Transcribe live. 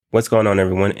What's going on,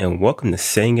 everyone, and welcome to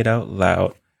Saying It Out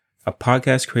Loud, a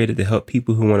podcast created to help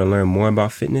people who want to learn more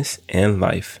about fitness and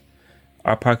life.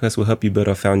 Our podcast will help you build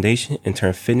a foundation and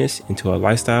turn fitness into a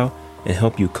lifestyle and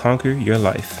help you conquer your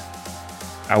life.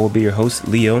 I will be your host,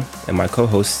 Leo, and my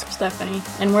co-host, Stephanie,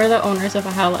 and we're the owners of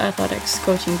a Hala Athletics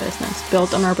coaching business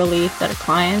built on our belief that our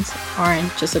clients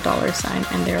aren't just a dollar sign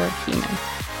and they're human.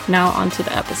 Now on to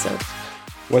the episode.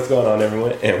 What's going on,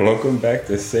 everyone, and welcome back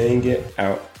to Saying It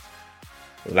Out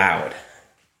Loud.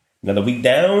 Another week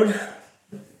down,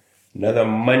 another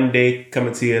Monday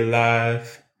coming to you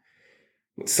live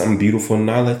with some beautiful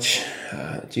knowledge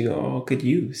that you all could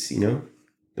use. The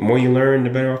more you learn,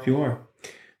 the better off you are.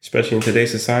 Especially in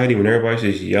today's society when everybody's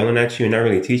just yelling at you and not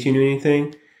really teaching you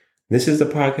anything. This is the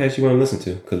podcast you want to listen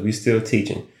to because we still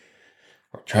teaching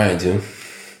or trying to.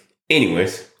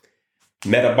 Anyways,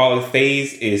 metabolic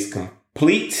phase is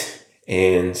complete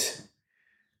and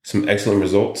some excellent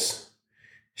results.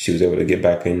 She was able to get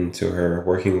back into her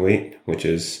working weight, which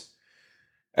is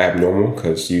abnormal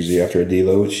because usually after a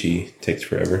deload, she takes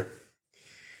forever.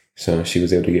 So she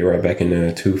was able to get right back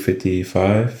into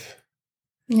 255.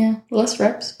 Yeah, less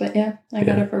reps, but I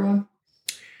got it for one.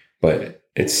 But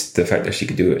it's the fact that she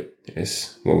could do it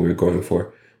is what we were going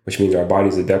for, which means our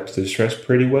bodies adapt to stress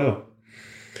pretty well.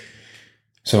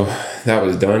 So that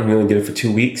was done. We only did it for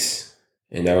 2 weeks.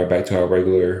 And now we're back to our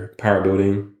regular power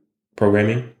building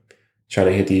programming, trying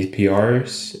to hit these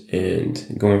PRs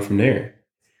and going from there.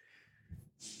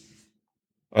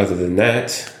 Other than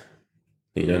that,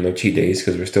 no cheat days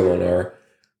because we're still on our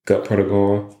gut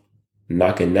protocol,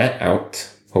 knocking that out.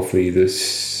 Hopefully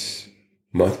this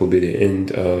month will be the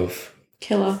end of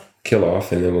Kill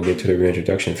off, and then we'll get to the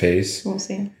reintroduction phase. We'll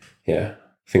see. Yeah,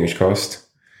 fingers crossed.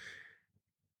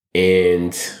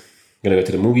 And I'm going to go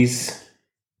to the movies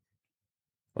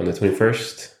on the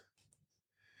 21st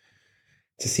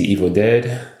to see Evil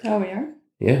Dead. Oh, we are?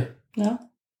 Yeah. No?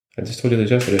 I just told you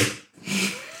this yesterday.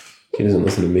 She doesn't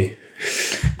listen to me.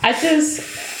 I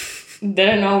just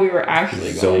didn't know we were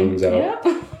actually zones going. out.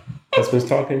 Yeah. Husband's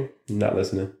talking, not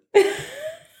listening.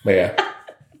 But yeah.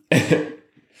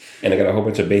 And I got a whole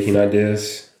bunch of baking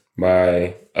ideas.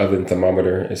 My oven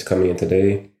thermometer is coming in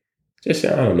today. Just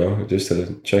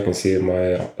to check and see if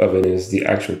my oven is the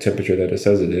actual temperature that it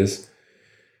says it is.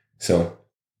 So,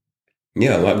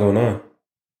 yeah, a lot going on.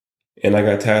 And I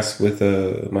got tasked with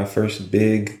my first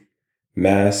big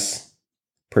mass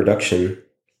production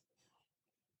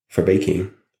for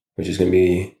baking, which is going to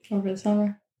be over the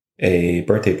summer. A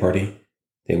birthday party.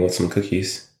 They want some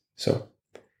cookies. So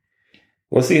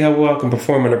we'll see how well I can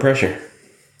perform under pressure.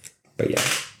 But yeah,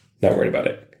 not worried about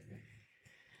it.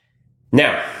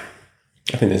 Now,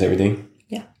 I think that's everything.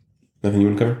 Yeah. Nothing you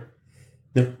want to cover?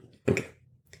 No? Okay.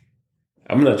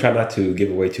 I'm going to try not to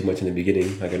give away too much in the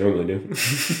beginning like I normally do.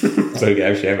 So we can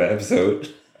actually have an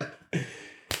episode.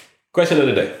 Question of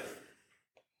the day.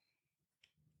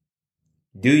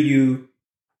 Do you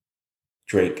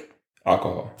drink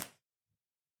alcohol?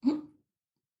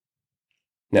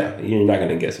 No, you're not going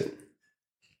to guess it.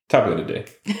 Topic of the day.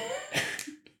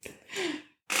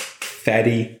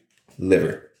 Fatty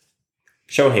liver.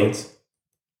 Show of hands.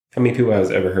 How many people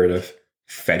has ever heard of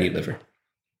fatty liver?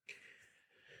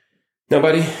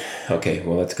 Nobody? Okay,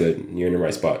 well, that's good. You're in the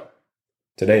right spot.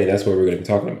 Today, that's what we're going to be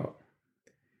talking about.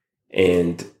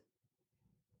 And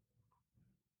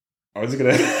we're just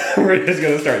going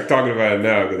to start talking about it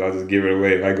now because I'll just give it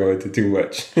away if I go into too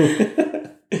much. So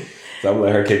I'm going to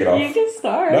let her kick it off. You can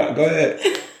start. No, go ahead.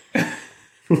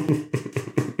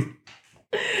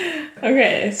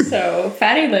 Okay, so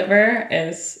fatty liver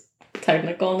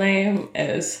technical name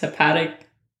is hepatic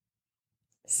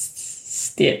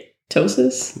steatosis.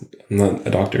 I'm not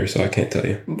a doctor, so I can't tell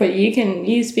you. But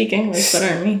you speak English better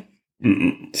than me.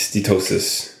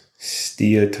 Steatosis.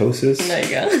 Steatosis? There you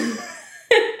go.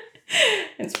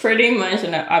 It's pretty much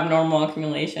an abnormal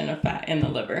accumulation of fat in the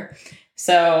liver.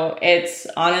 So it's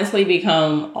honestly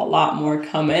become a lot more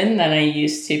common than it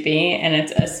used to be. And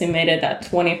it's estimated that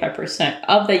 25%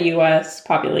 of the U.S.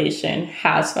 population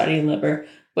has fatty liver.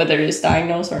 Whether it's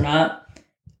diagnosed or not,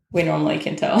 we normally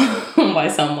can tell by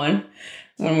someone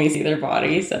when we see their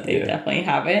bodies that they definitely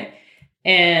have it.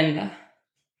 And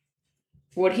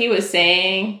what he was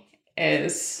saying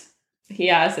is he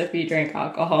asked if you drink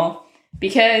alcohol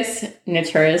because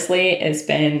notoriously it's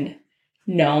been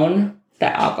known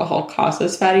that alcohol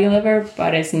causes fatty liver,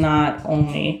 but it's not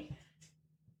only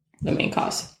the main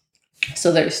cause.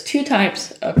 So there's two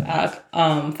types of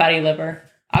fatty liver: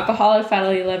 alcoholic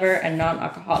fatty liver and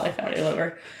non-alcoholic fatty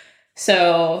liver.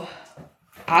 So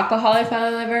alcoholic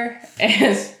fatty liver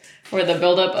is where the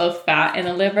buildup of fat in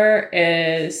the liver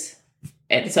is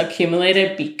it's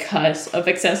accumulated because of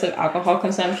excessive alcohol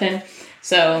consumption.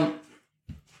 So,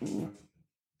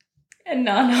 a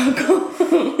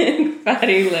non-alcoholic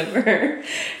fatty liver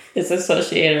is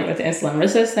associated with insulin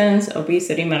resistance,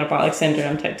 obesity, metabolic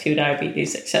syndrome, type 2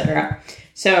 diabetes, etc.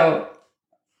 So,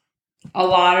 a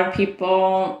lot of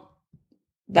people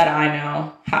that I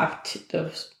know have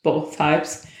those both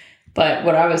types. But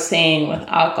what I was saying with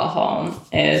alcohol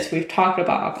is we've talked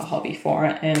about alcohol before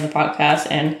in the podcast,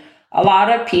 and a lot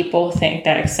of people think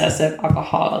that excessive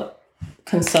alcohol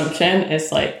consumption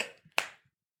is like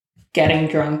getting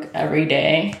drunk every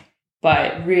day.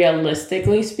 But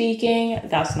realistically speaking,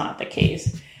 that's not the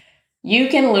case. You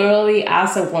can literally,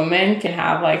 as a woman, can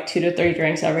have like 2 to 3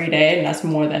 drinks every day, and that's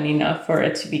more than enough for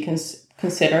it to be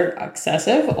considered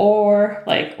excessive. Or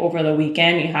like over the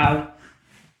weekend, you have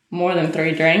more than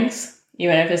 3 drinks,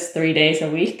 even if it's 3 days a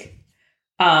week,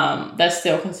 that's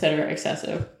still considered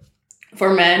excessive.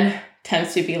 For men,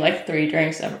 tends to be like 3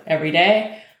 drinks every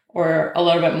day, or a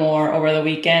little bit more over the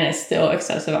weekend. Is still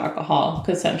excessive alcohol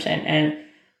consumption, and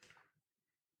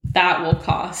that will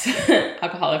cause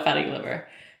alcoholic fatty liver.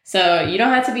 So you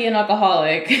don't have to be an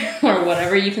alcoholic or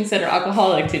whatever you consider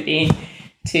alcoholic to be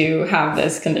to have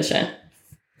this condition.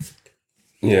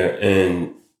 Yeah,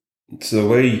 and so the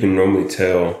way you can normally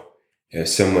tell if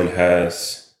someone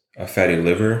has a fatty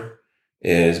liver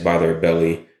is by their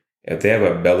belly. If they have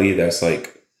a belly that's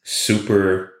like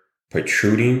super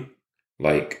protruding,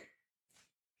 like,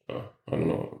 I don't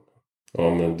know. Oh,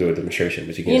 I'm going to do a demonstration,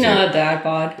 but you can see. The dad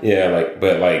bod. Yeah, like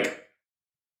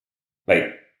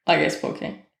it's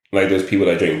poking. Like those people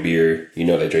that drink beer,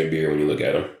 they drink beer when you look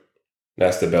at them.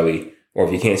 That's the belly. Or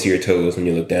if you can't see your toes when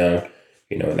you look down,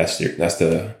 that's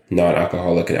the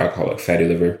non-alcoholic and alcoholic fatty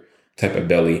liver type of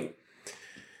belly.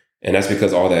 And that's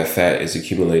because all that fat is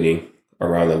accumulating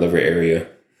around the liver area,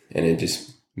 and it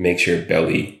just makes your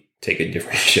belly take a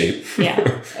different shape.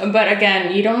 Yeah. But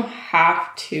again, you don't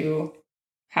have to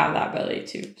have that belly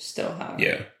to still have.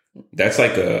 Yeah. That's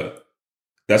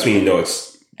when you know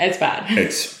it's bad.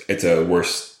 It's a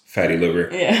worse fatty liver.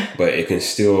 Yeah. But it can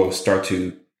still start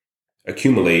to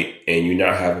accumulate and you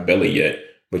not have a belly yet,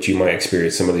 but you might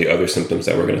experience some of the other symptoms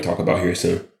that we're going to talk about here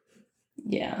soon.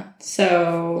 Yeah.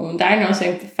 So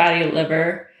diagnosing fatty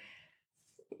liver,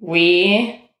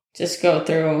 we just go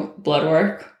through blood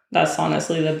work. That's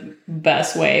honestly the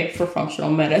best way for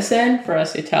functional medicine for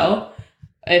us to tell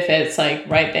if it's like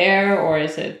right there or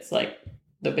is it like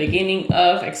the beginning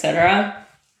of, etc.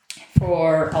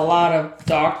 For a lot of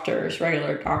doctors,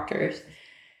 regular doctors,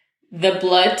 the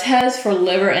blood tests for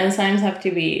liver enzymes have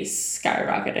to be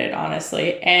skyrocketed,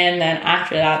 honestly. And then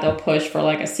after that, they'll push for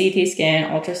like a CT scan,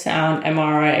 ultrasound,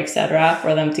 MRI, etc.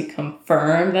 for them to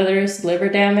confirm that there's liver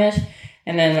damage.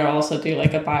 And then they'll also do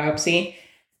like a biopsy.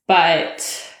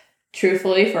 But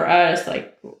truthfully for us,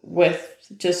 like with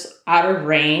just out of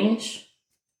range,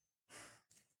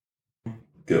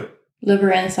 good.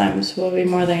 Liver enzymes will be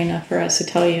more than enough for us to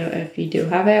tell you if you do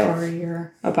have it or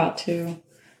you're about to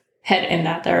head in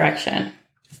that direction.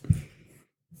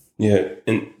 Yeah,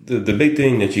 and the big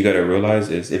thing that you got to realize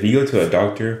is if you go to a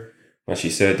doctor, like she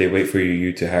said, they wait for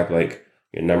you to have like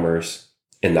your numbers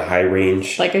in the high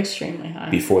range. Like extremely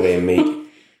high. Before they make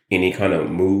any kind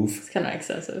of move. It's kind of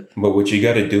excessive. But what you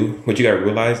got to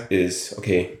realize is,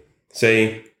 okay,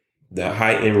 say the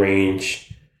high end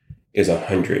range is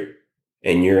 100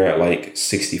 and you're at like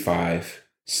 65,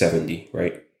 70,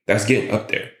 right? That's getting up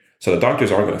there. So the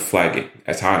doctors aren't going to flag it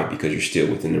as high because you're still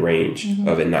within the range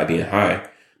of it not being high.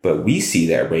 But we see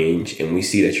that range and we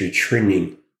see that you're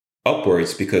trending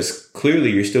upwards because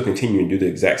clearly you're still continuing to do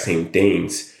the exact same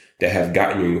things that have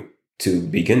gotten you to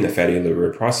begin the fatty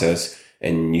liver process.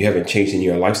 And you haven't changed any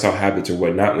of your lifestyle habits or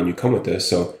whatnot when you come with us.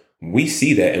 So we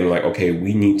see that and we're like, okay,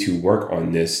 we need to work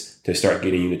on this to start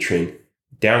getting you to trend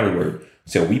downward.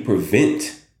 So we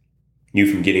prevent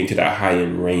you from getting to that high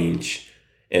end range.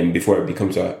 And before it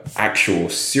becomes an actual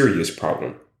serious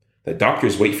problem, the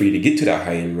doctors wait for you to get to that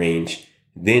high end range,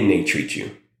 then they treat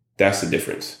you. That's the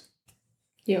difference.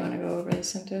 You want to go over the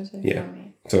symptoms? Yeah.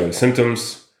 So the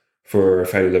symptoms for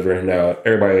fatty liver. Now,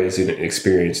 everybody is going to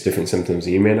experience different symptoms,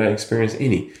 and you may not experience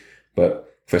any.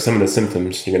 But for some of the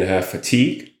symptoms, you're going to have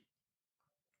fatigue,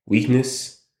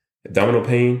 weakness, abdominal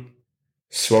pain,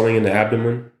 swelling in the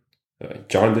abdomen,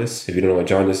 jaundice. If you don't know what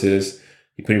jaundice is,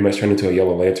 you pretty much turn into a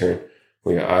yellow lantern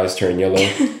where your eyes turn yellow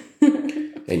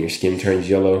and your skin turns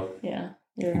yellow. Yeah.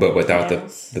 But without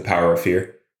the power of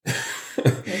fear.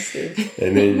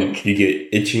 And then you get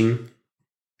itching,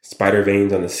 spider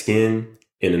veins on the skin,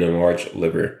 and an enlarged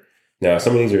liver. Now,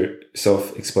 some of these are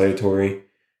self-explanatory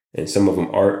and some of them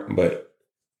aren't, but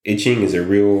itching is a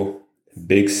real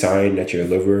big sign that your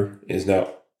liver is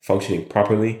not functioning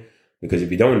properly. Because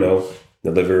if you don't know,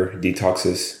 the liver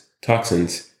detoxes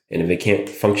toxins, and if it can't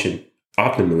function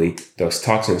optimally, those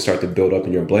toxins start to build up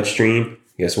in your bloodstream.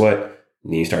 Guess what?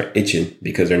 Then you start itching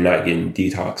because they're not getting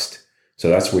detoxed. So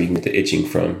that's where you can get the itching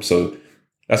from. So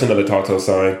that's another telltale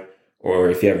sign. Or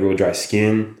if you have real dry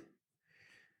skin,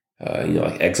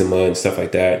 like eczema and stuff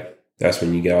like that, that's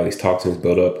when you get all these toxins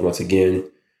build up. And once again,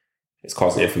 it's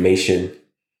causing inflammation.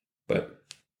 But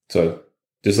so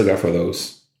just look out for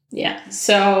those. Yeah.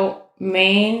 So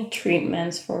main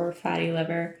treatments for fatty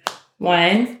liver.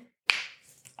 1,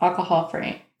 alcohol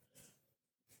free.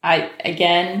 I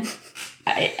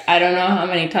don't know how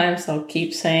many times I'll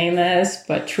keep saying this,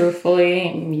 but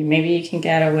truthfully, maybe you can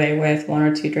get away with 1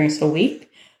 or 2 drinks a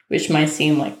week, which might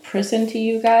seem like prison to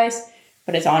you guys,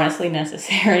 but it's honestly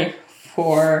necessary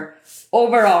for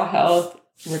overall health,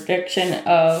 reduction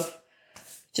of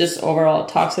just overall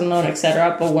toxin load,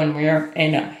 etc. But when we're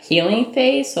in a healing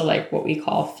phase, so like what we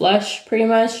call flush, pretty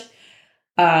much,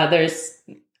 there's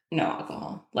no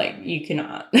alcohol. Like you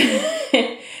cannot.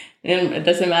 It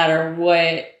doesn't matter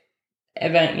what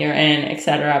event you're in,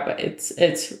 etc. But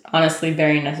it's honestly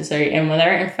very necessary. And when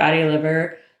they're in fatty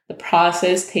liver, the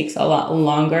process takes a lot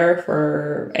longer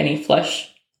for any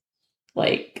flush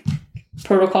like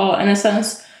protocol in a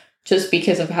sense, just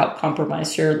because of how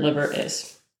compromised your liver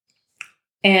is.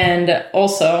 And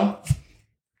also,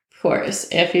 of course,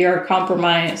 if you're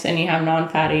compromised and you have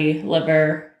non-fatty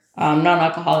liver,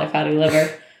 non-alcoholic fatty liver,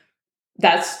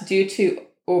 that's due to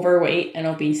overweight and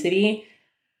obesity.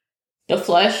 The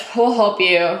flush will help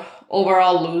you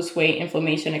overall lose weight,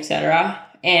 inflammation, etc.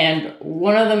 And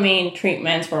one of the main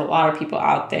treatments for a lot of people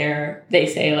out there, they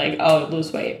say like, oh,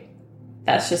 lose weight.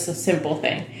 That's just a simple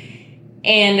thing.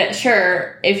 And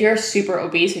sure, if you're super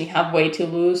obese and you have weight to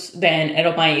lose, then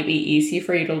it might be easy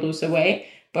for you to lose the weight.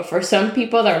 But for some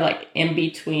people that are like in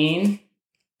between,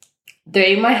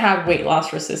 they might have weight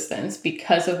loss resistance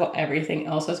because of everything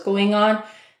else that's going on.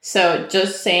 So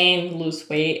just saying lose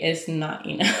weight is not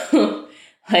enough.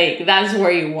 Like that's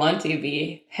where you want to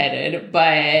be headed.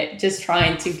 But just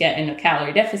trying to get in a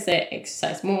calorie deficit,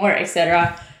 exercise more,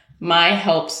 etc., might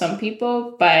help some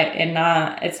people, but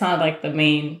it's not like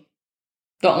the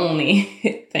only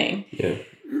thing. Yeah.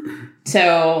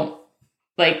 So,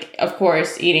 like, of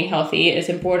course, eating healthy is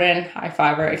important, high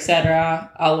fiber,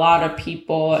 etc. A lot of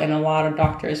people and a lot of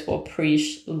doctors will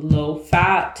preach low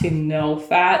fat to no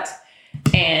fat.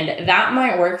 And that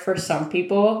might work for some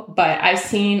people, but I've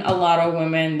seen a lot of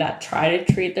women that try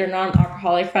to treat their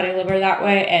non-alcoholic fatty liver that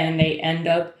way, and they end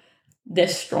up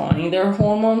destroying their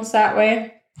hormones that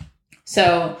way.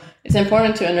 So it's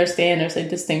important to understand there's a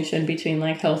distinction between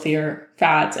like healthier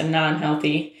fats and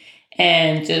non-healthy,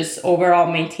 and just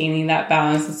overall maintaining that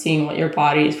balance and seeing what your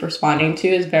body is responding to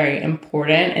is very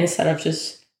important instead of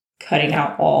just cutting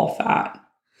out all fat.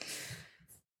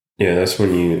 Yeah, that's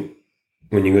when you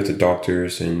go to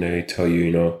doctors and they tell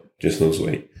you, just lose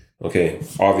weight. Okay,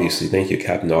 obviously, thank you,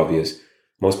 Captain Obvious.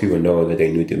 Most people know that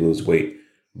they need to lose weight,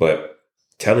 but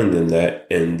telling them that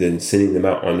and then sending them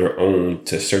out on their own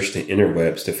to search the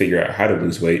interwebs to figure out how to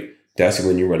lose weight, that's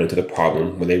when you run into the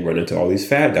problem when they run into all these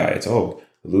fad diets. Oh,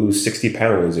 lose 60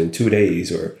 pounds in 2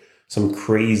 days, or some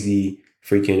crazy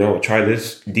freaking, try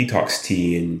this detox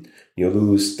tea and you'll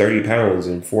lose 30 pounds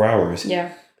in 4 hours.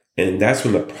 Yeah. And that's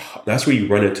where you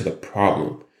run into the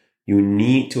problem. You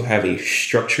need to have a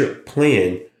structured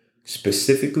plan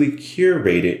specifically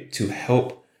curated to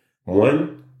help,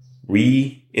 one,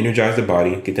 re-energize the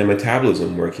body, get that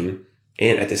metabolism working,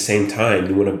 and at the same time,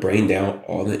 you want to bring down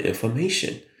all the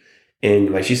inflammation.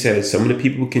 And like she said, some of the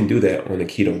people can do that on a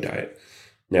keto diet.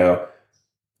 Now,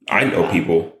 I know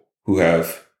people who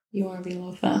have... You want to be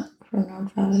low fat for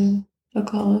non-fatty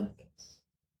alcoholic?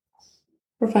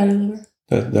 For fatty liver?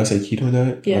 Did I say keto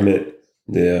diet? Yeah. I meant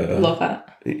the... low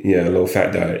fat. Yeah, low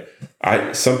fat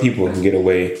diet. Some people can get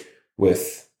away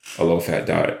with a low fat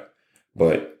diet,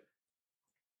 but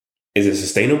is it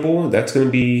sustainable? That's going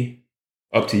to be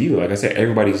up to you. Like I said,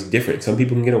 everybody's different. Some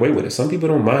people can get away with it. Some people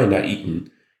don't mind not eating,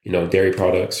 dairy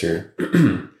products or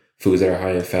foods that are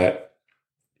high in fat.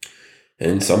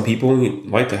 And some people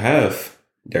like to have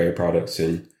dairy products.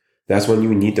 And that's when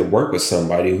you need to work with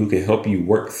somebody who can help you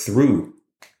work through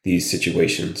these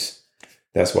situations.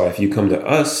 That's why if you come to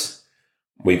us,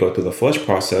 we go through the flush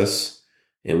process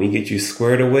and we get you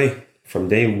squared away from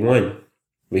day one.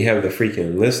 We have the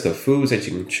freaking list of foods that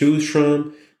you can choose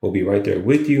from. We'll be right there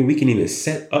with you. We can even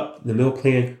set up the meal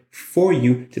plan for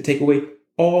you to take away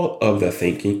all of the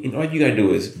thinking. And all you got to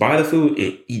do is buy the food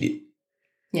and eat it.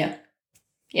 Yeah.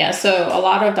 Yeah. So a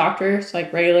lot of doctors,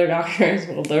 like regular doctors,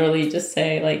 will literally just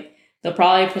say like, They'll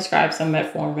probably prescribe some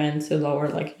metformin to lower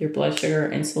like your blood sugar,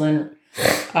 insulin,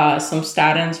 some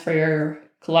statins for your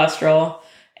cholesterol.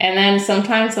 And then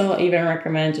sometimes they'll even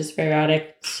recommend just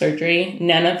periodic surgery.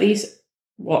 None of these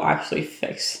will actually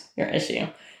fix your issue.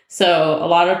 So a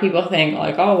lot of people think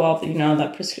like, oh, well,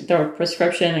 that the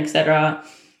prescription, etc.,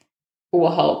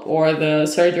 will help, or the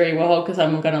surgery will help because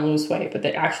I'm going to lose weight, but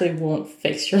they actually won't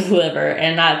fix your liver.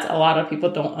 And that's, a lot of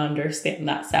people don't understand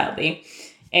that, sadly.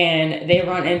 And they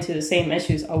run into the same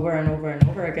issues over and over and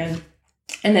over again.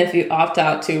 And if you opt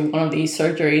out to one of these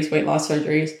surgeries, weight loss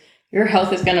surgeries, your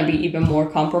health is going to be even more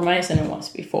compromised than it was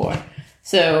before.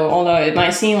 So although it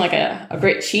might seem like a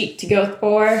great cheat to go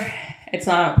for, it's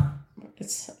not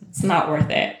worth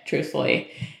it,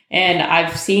 truthfully. And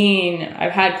I've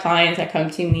had clients that come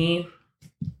to me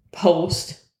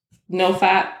post no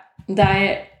fat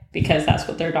diet because that's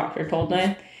what their doctor told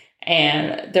them,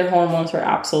 and their hormones were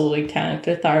absolutely tanked.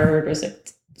 Their thyroid was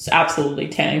absolutely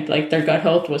tanked. Like their gut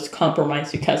health was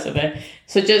compromised because of it.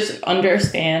 So just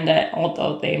understand that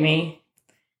although they may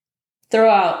throw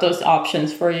out those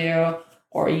options for you,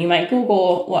 or you might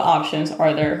Google what options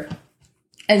are there,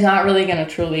 it's not really going to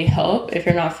truly help if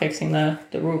you're not fixing the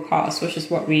root cause, which is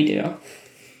what we do.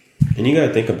 And you got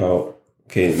to think about,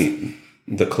 okay,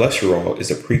 the cholesterol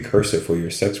is a precursor for your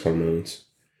sex hormones.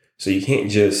 So you can't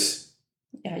just...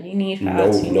 Yeah, you need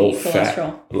fats. You need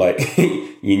cholesterol. Like,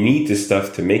 you need this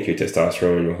stuff to make your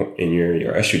testosterone and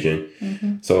your estrogen.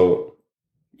 Mm-hmm. So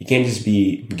you can't just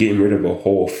be getting rid of a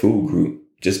whole food group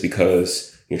just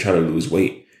because you're trying to lose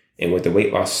weight. And with the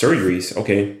weight loss surgeries,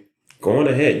 okay, go on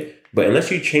ahead. But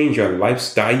unless you change your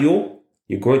lifestyle,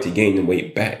 you're going to gain the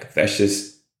weight back. That's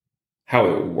just how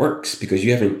it works because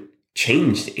you haven't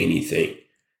changed anything.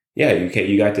 Yeah,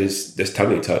 you got this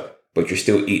tummy tuck, but you're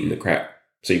still eating the crap.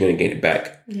 So you're going to gain it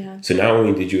back. Yeah. So not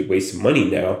only did you waste money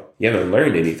now, you haven't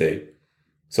learned anything.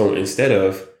 So instead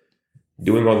of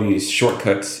doing all these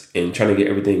shortcuts and trying to get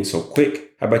everything so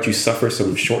quick, how about you suffer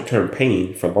some short-term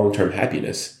pain for long-term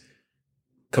happiness?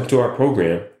 Come to our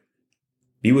program,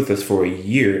 be with us for a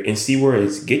year and see where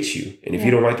it gets you. And if you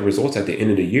don't like the results at the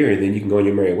end of the year, then you can go on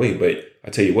your merry way. But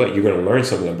I tell you what, you're going to learn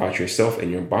something about yourself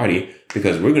and your body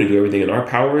because we're going to do everything in our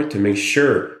power to make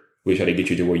sure we try to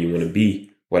get you to where you want to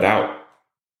be without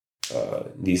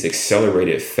these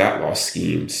accelerated fat loss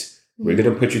schemes. Mm-hmm. We're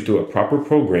going to put you through a proper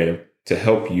program to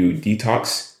help you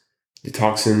detox the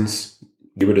toxins,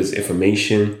 get rid of this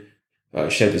inflammation,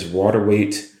 shed this water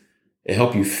weight, and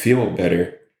help you feel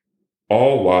better,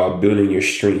 all while building your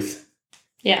strength.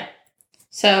 Yeah.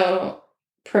 So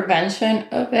prevention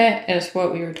of it is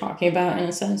what we were talking about in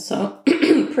a sense. So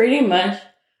pretty much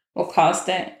what caused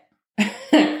it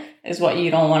is what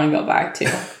you don't want to go back to.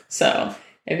 So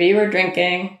if you were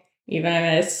drinking, even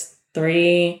if it's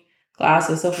 3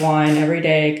 glasses of wine every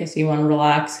day because you want to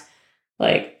relax,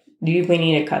 like we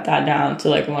need to cut that down to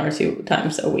like 1 or 2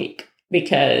 times a week.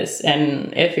 Because,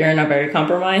 and if you're in a very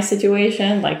compromised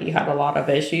situation, like you have a lot of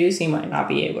issues, you might not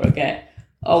be able to get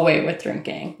away with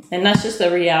drinking. And that's just the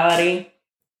reality.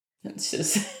 It's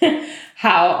just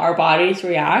how our bodies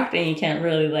react. And you can't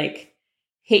really like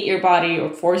hate your body or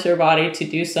force your body to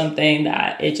do something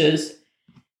that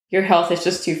your health is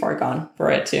just too far gone for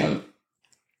it to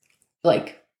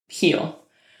like heal.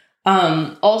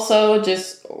 Also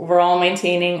just overall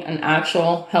maintaining an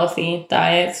actual healthy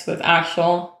diet with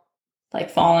actual like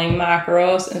following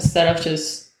macros instead of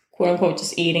just quote unquote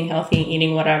just eating healthy,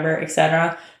 eating whatever,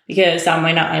 etc. Because that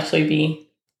might not actually be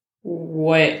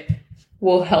what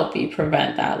will help you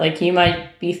prevent that. Like you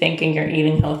might be thinking you're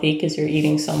eating healthy because you're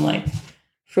eating some like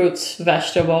fruits,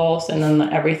 vegetables, and then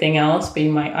everything else, but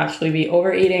you might actually be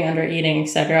overeating, undereating,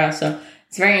 etc. So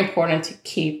it's very important to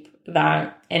keep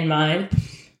that in mind.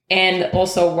 And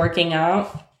also working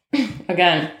out.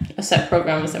 Again, a set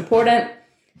program is important.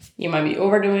 You might be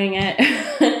overdoing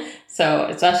it. So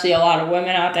especially a lot of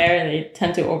women out there, they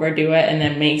tend to overdo it and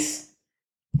then makes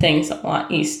things a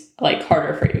lot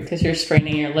harder for you because you're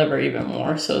straining your liver even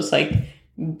more. So it's like,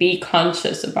 be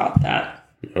conscious about that.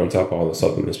 On top of all the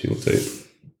supplements people take.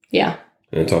 Yeah.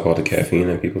 And on top of all the caffeine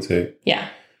that people take. Yeah.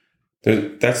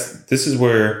 This is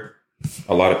where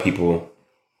a lot of people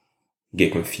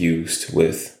get confused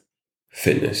with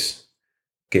fitness.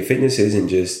 Okay, fitness isn't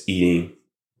just eating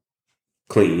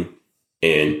clean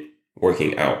and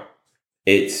working out.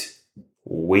 It's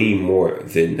way more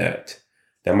than that.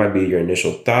 That might be your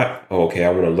initial thought. Oh, okay,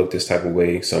 I want to look this type of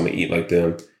way, so I'm going to eat like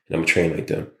them and I'm going to train like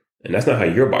them. And that's not how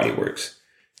your body works.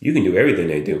 You can do everything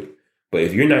they do. But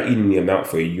if you're not eating the amount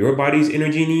for your body's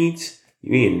energy needs,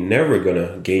 you ain't never going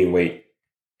to gain weight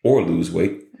or lose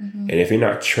weight. Mm-hmm. And if you're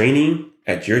not training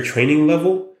at your training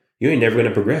level, you ain't never going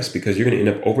to progress because you're going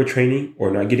to end up overtraining or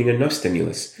not getting enough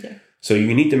stimulus. Yeah. So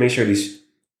you need to make sure these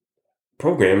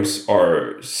programs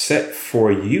are set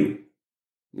for you.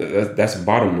 That's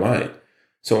bottom line.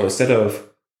 So instead of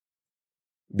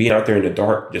being out there in the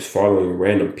dark, just following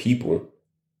random people,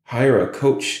 hire a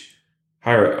coach,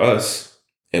 hire us,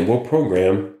 and we'll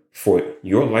program for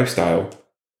your lifestyle,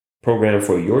 program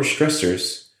for your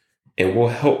stressors, and we'll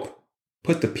help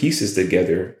put the pieces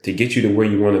together to get you to where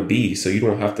you want to be so you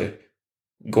don't have to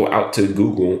go out to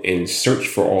Google and search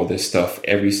for all this stuff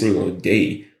every single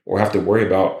day or have to worry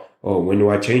about, oh, when do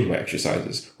I change my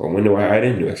exercises? Or when do I add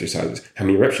in new exercises? How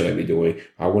many reps should I be doing?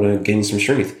 I want to gain some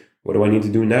strength. What do I need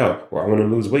to do now? Or I want to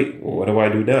lose weight. Well, what do I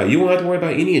do now? You won't have to worry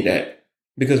about any of that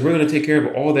because we're going to take care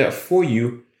of all that for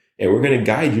you and we're going to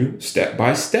guide you step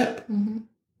by step. Mm-hmm.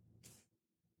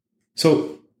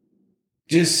 So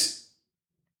just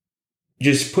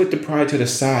put the pride to the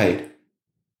side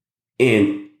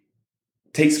and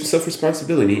take some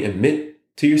self-responsibility. Admit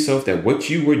to yourself that what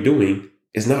you were doing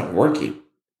is not working.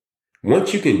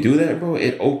 Once you can do that, bro,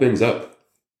 it opens up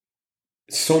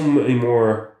so many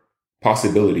more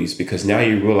possibilities because now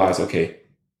you realize, okay,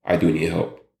 I do need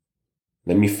help.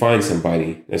 Let me find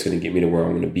somebody that's going to get me to where I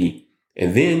want to be.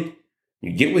 And then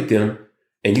you get with them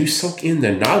and you soak in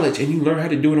the knowledge and you learn how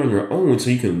to do it on your own so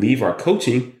you can leave our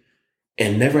coaching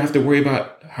and never have to worry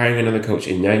about hiring another coach.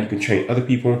 And now you can train other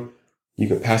people. You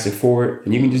can pass it forward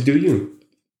and you can just do you.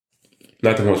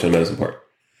 Not the functional medicine part.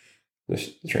 The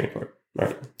training part. All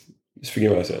right. Just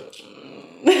forget what I said.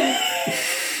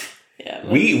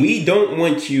 Yeah. We don't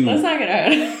want you. Let's not get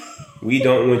out. We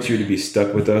don't want you to be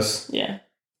stuck with us. Yeah.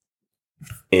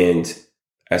 And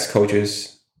as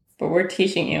coaches. But we're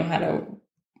teaching you how to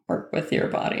work with your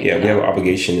body. Yeah, we have an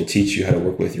obligation to teach you how to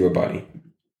work with your body.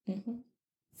 Mm-hmm.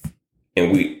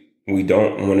 And we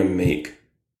don't want to make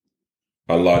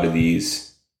a lot of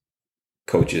these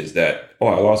coaches that, oh,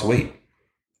 I lost weight.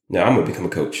 Now I'm going to become a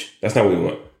coach. That's not what we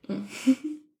want. Mm-hmm.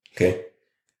 Okay.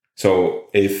 So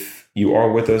if you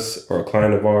are with us or a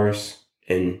client of ours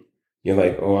and you're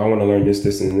like, oh, I want to learn this,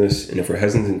 this, and this. And if we're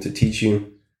hesitant to teach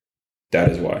you, that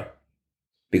is why.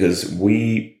 Because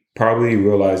we probably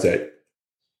realize that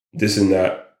this is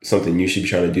not something you should be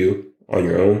trying to do on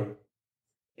your own.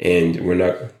 And we're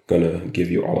not going to give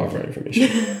you all of our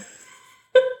information.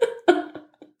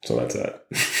 So that's that.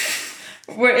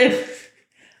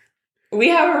 We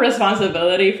have a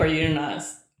responsibility for you to not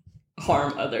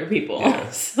harm other people. Yeah.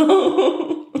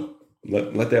 So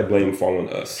let that blame fall on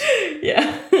us.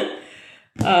 Yeah.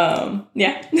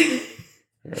 Yeah. All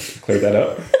right, clear that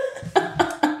up.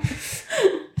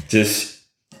 Just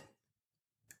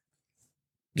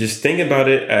think about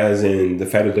it as in the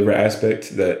fatty liver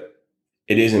aspect, that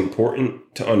it is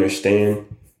important to understand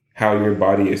how your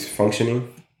body is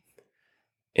functioning.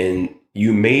 And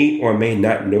you may or may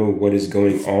not know what is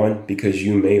going on because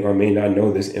you may or may not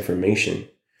know this information.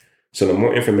 So the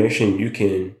more information you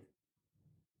can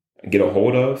get a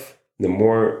hold of, the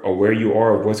more aware you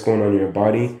are of what's going on in your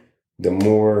body, the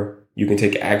more you can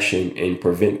take action and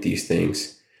prevent these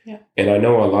things. Yeah. And I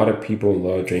know a lot of people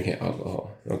love drinking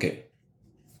alcohol. Okay,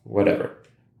 whatever.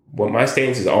 What my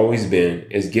stance has always been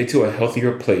is get to a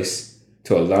healthier place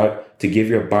to give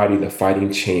your body the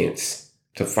fighting chance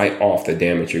to fight off the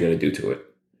damage you're going to do to it.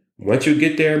 Once you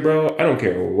get there, bro, I don't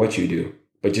care what you do,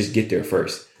 but just get there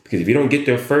first. Because if you don't get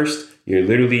there first, you're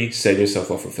literally setting yourself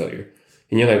up for failure.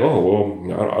 And you're like, oh,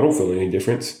 well, I don't feel any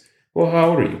difference. Well,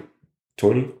 how old are you?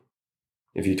 20?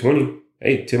 If you're 20,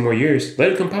 hey, 10 more years,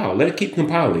 let it compile. Let it keep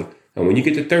compiling. And when you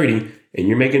get to 30 and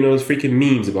you're making those freaking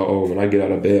memes about, oh, when I get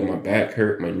out of bed, my back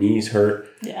hurt, my knees hurt,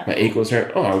 my ankles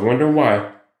hurt. Oh, I wonder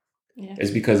why. Yeah.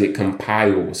 It's because it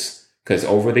compiles. Because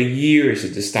over the years,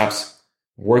 it just stops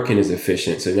working as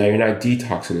efficient. So now you're not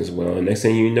detoxing as well. And next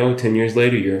thing you know, 10 years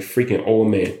later, you're a freaking old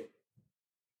man.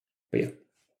 But yeah.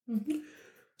 Mm-hmm.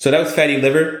 So that was fatty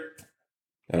liver.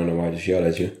 I don't know why I just yelled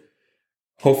at you.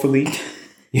 Hopefully,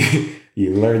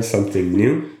 you learned something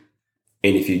new.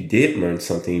 And if you did learn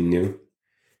something new,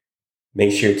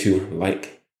 make sure to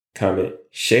like, comment,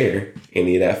 share, and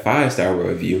leave that 5-star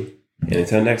review. And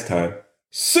until next time,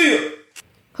 see ya!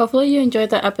 Hopefully you enjoyed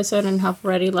the episode and have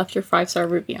already left your 5-star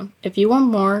review. If you want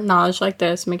more knowledge like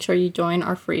this, make sure you join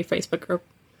our free Facebook group,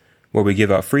 where we give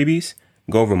out freebies,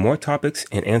 go over more topics,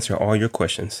 and answer all your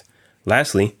questions.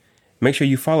 Lastly, make sure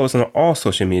you follow us on all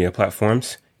social media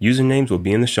platforms. Usernames will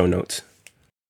be in the show notes.